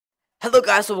Hello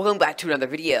guys, so welcome back to another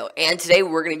video, and today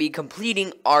we're going to be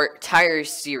completing our tire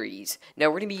series. Now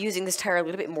we're going to be using this tire a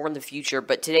little bit more in the future,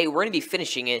 but today we're going to be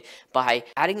finishing it by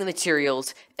adding the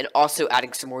materials and also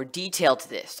adding some more detail to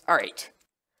this. Alright,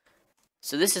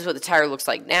 so this is what the tire looks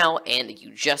like now, and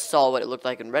you just saw what it looked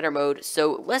like in render mode,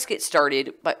 so let's get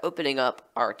started by opening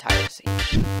up our tire scene.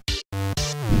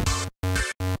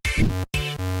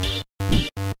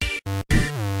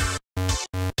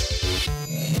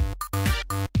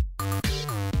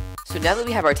 So now that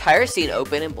we have our tire scene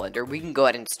open in Blender, we can go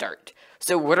ahead and start.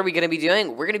 So what are we going to be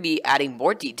doing? We're going to be adding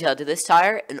more detail to this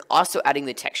tire and also adding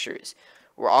the textures.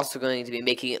 We're also going to be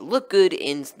making it look good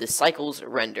in the Cycles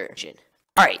render engine.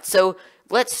 Alright, so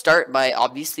let's start by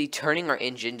obviously turning our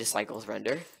engine to Cycles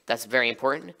render. That's very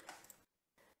important.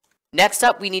 Next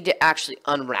up, we need to actually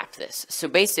unwrap this. So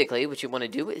basically, what you want to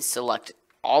do is select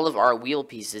all of our wheel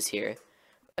pieces here.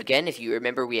 Again, if you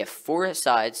remember, we have 4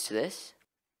 sides to this.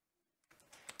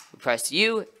 We press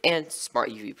U and Smart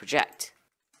UV Project.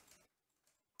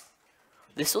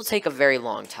 This will take a very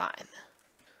long time.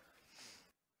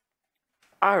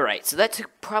 Alright, so that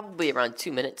took probably around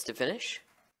 2 minutes to finish.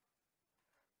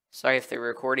 Sorry if the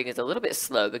recording is a little bit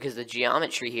slow because the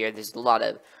geometry here, there's a lot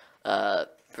of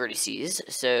vertices.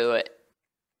 So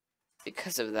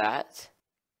because of that,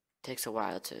 it takes a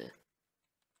while to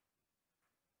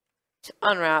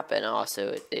unwrap, and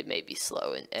also it may be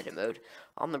slow in edit mode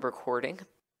on the recording.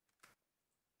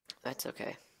 That's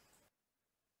okay.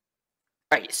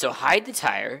 Alright, so hide the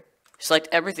tire, select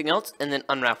everything else, and then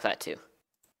unwrap that too.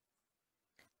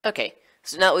 Okay,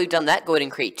 so now that we've done that, go ahead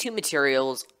and create 2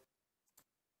 materials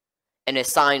and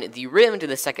assign the rim to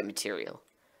the second material.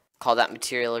 Call that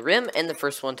material rim and the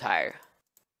first one tire.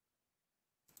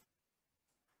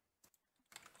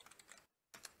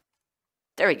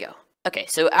 There we go. Okay,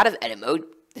 so out of edit mode,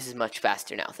 this is much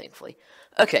faster now, thankfully.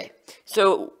 Okay,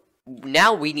 so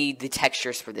now we need the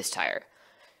textures for this tire.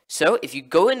 So if you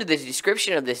go into the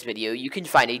description of this video, you can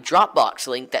find a Dropbox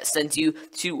link that sends you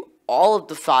to all of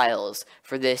the files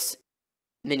for this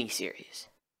mini-series.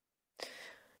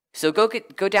 So go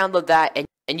download that,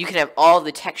 and you can have all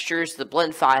the textures, the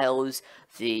blend files,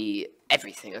 the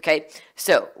everything, okay?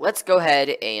 So let's go ahead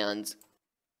and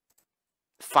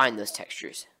find those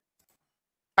textures.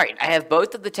 Alright, I have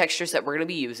both of the textures that we're going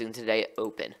to be using today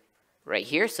open. Right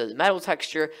here, so the metal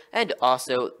texture, and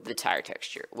also the tire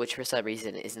texture, which for some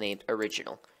reason is named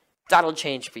original. That'll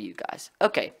change for you guys.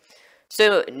 Okay,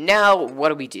 so now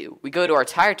what do? We go to our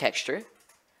tire texture,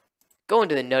 go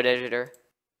into the node editor,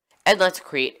 and let's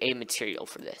create a material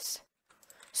for this.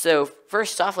 So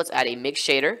first off, let's add a mix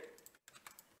shader.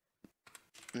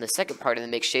 In the second part of the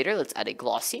mix shader, let's add a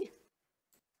glossy.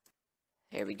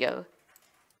 There we go.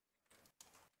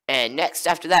 And next,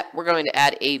 after that, we're going to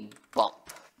add a bump.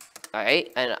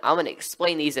 Alright, and I'm going to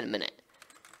explain these in a minute.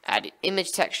 Add an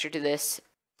image texture to this,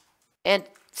 and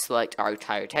select our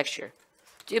tire texture.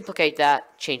 Duplicate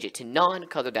that, change it to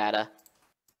non-color data,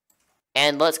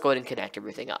 and let's go ahead and connect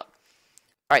everything up.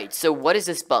 Alright, so what does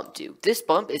this bump do? This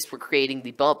bump is for creating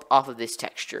the bump off of this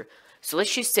texture. So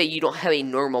let's just say you don't have a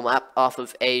normal map off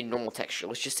of a normal texture.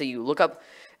 Let's just say you look up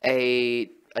a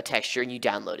texture and you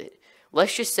download it.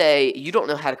 Let's just say you don't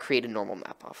know how to create a normal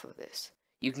map off of this.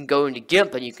 You can go into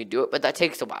GIMP and you can do it, but that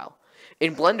takes a while.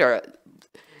 In Blender,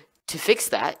 to fix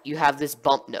that, you have this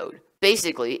bump node.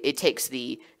 Basically, it takes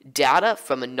the data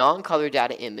from a non-color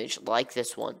data image, like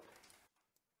this one,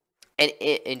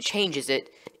 and changes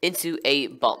it into a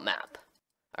bump map.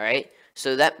 Alright?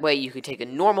 So that way you can take a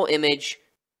normal image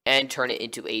and turn it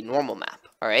into a normal map.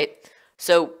 Alright?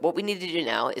 So what we need to do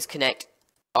now is connect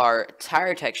our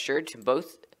tire texture to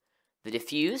both the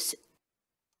diffuse,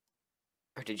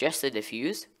 or to just the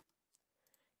diffuse.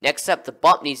 Next up, the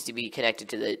bump needs to be connected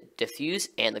to the diffuse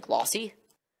and the glossy.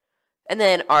 And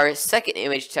then our second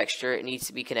image texture needs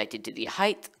to be connected to the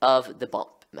height of the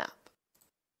bump map.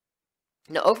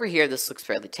 Now over here, this looks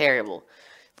fairly terrible.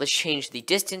 Let's change the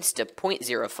distance to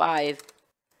 0.05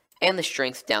 and the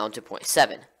strength down to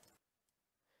 0.7.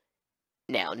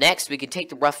 Now next, we can take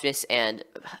the roughness and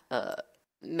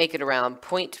make it around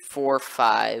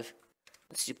 0.45.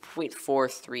 Let's do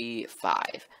 0.435.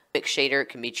 Mix shader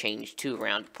can be changed to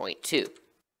around 0.2.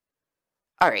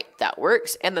 Alright, that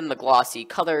works. And then the glossy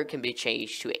color can be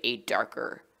changed to a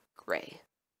darker gray.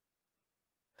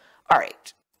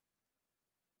 Alright.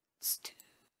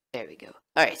 There we go.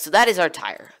 Alright, so that is our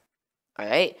tire.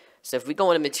 Alright, so if we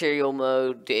go into material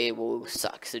mode, it will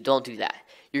suck. So don't do that.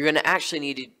 You're going to actually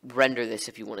need to render this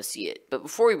if you want to see it. But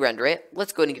before we render it,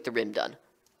 let's go ahead and get the rim done.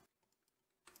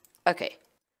 Okay.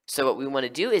 So what we want to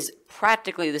do is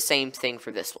practically the same thing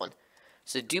for this one.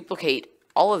 So duplicate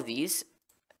all of these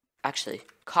actually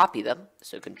copy them.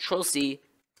 So Control C,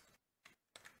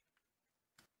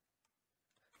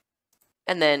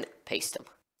 and then paste them.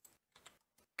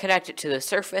 Connect it to the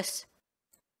surface,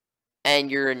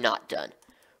 and you're not done.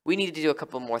 We need to do a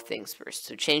couple more things first.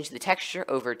 So change the texture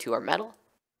over to our metal.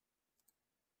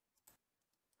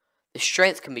 The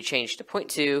strength can be changed to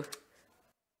 0.2,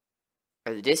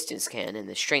 or the distance can, and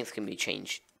the strength can be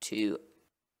changed to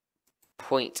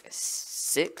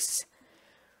 0.6.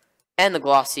 And the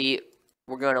glossy,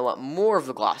 we're going to want more of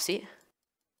the glossy,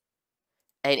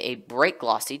 and a bright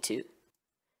glossy too.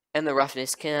 And the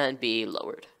roughness can be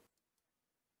lowered.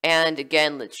 And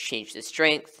again, let's change the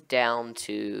strength down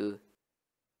to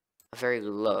a very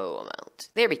low amount.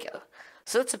 There we go.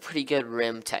 So that's a pretty good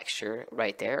rim texture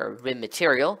right there, or rim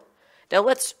material. Now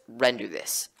let's render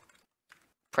this.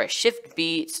 Press Shift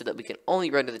B so that we can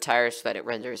only render the tires so that it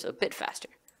renders a bit faster.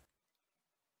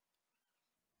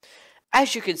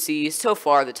 As you can see, so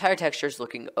far the tire texture is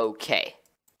looking okay.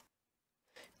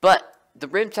 But the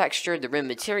rim texture, the rim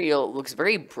material looks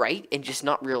very bright and just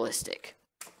not realistic.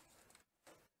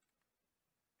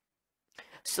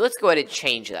 So let's go ahead and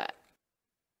change that.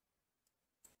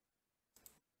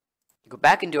 Go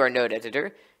back into our node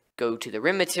editor, go to the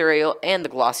rim material, and the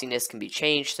glossiness can be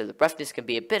changed so the roughness can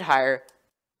be a bit higher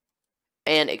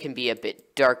and it can be a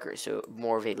bit darker, so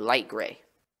more of a light gray.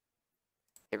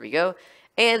 There we go.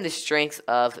 And the strength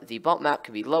of the bump map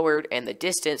can be lowered and the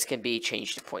distance can be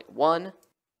changed to 0.1.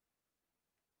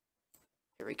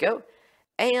 There we go.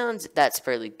 And that's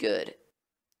fairly good.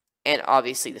 And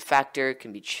obviously the factor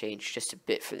can be changed just a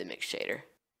bit for the mix shader.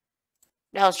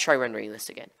 Now let's try rendering this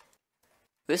again.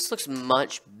 This looks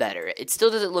much better. It still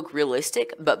doesn't look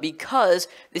realistic, but because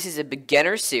this is a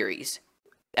beginner series,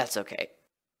 that's okay.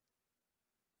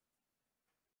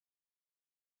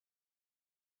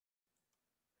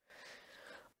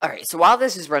 Alright, so while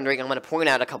this is rendering, I'm going to point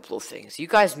out a couple of things. You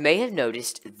guys may have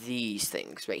noticed these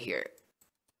things right here.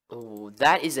 Oh,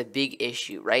 that is a big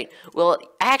issue, right? Well,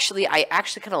 actually, I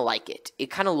actually kind of like it. It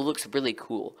kind of looks really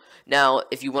cool. Now,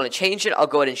 if you want to change it, I'll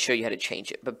go ahead and show you how to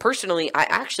change it. But personally, I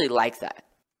actually like that.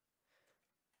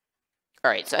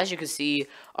 Alright, so as you can see,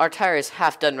 our tire is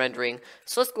half done rendering.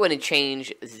 So let's go ahead and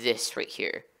change this right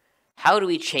here. How do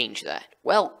we change that?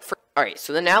 Well, alright,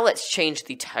 so then now let's change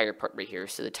the tire part right here.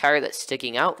 So the tire that's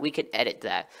sticking out, we can edit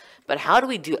that. But how do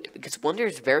we do it? Because Blender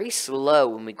is very slow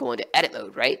when we go into edit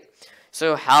mode, right?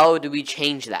 So how do we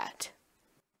change that?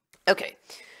 Okay,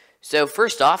 so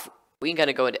first off, we're going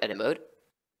to go into edit mode.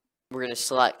 We're going to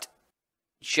select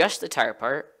just the tire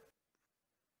part.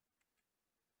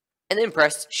 And then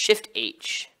press Shift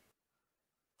H.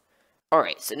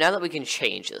 Alright, so now that we can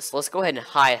change this, let's go ahead and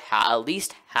hide at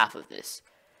least half of this.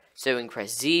 So we can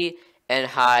press Z and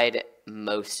hide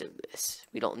most of this.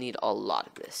 We don't need a lot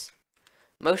of this.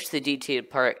 Most of the detailed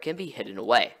part can be hidden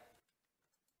away.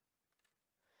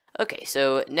 Okay,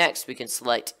 so next we can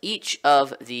select each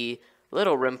of the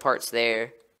little rim parts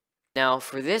there. Now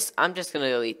for this, I'm just going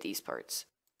to delete these parts.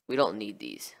 We don't need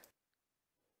these.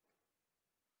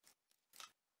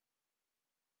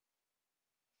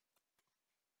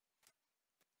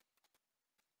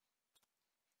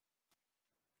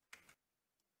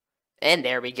 And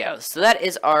there we go. So that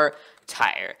is our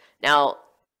tire. Now,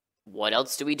 what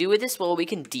else do we do with this? Well, we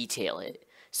can detail it.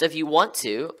 So if you want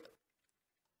to,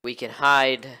 we can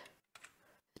hide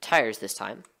the tires this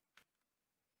time.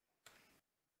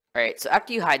 Alright, so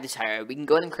after you hide the tire, we can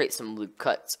go ahead and create some loop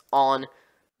cuts on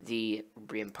the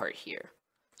rim part here.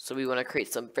 So we want to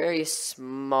create some very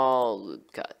small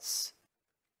loop cuts.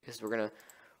 Because we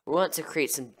want to create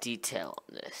some detail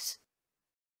on this.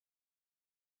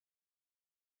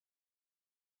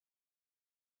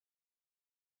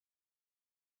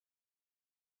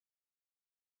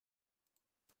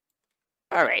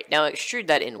 Alright, now extrude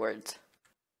that inwards.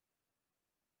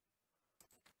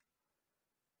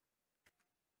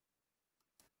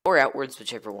 Or outwards,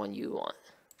 whichever one you want.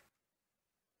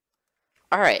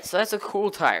 Alright, so that's a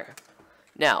cool tire.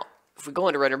 Now, if we go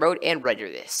into render mode and render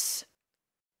this.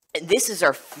 And this is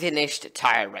our finished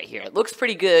tire right here. It looks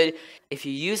pretty good. If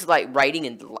you use like writing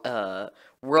and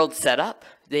world setup,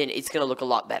 then it's going to look a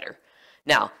lot better.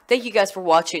 Now, thank you guys for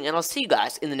watching, and I'll see you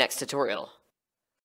guys in the next tutorial.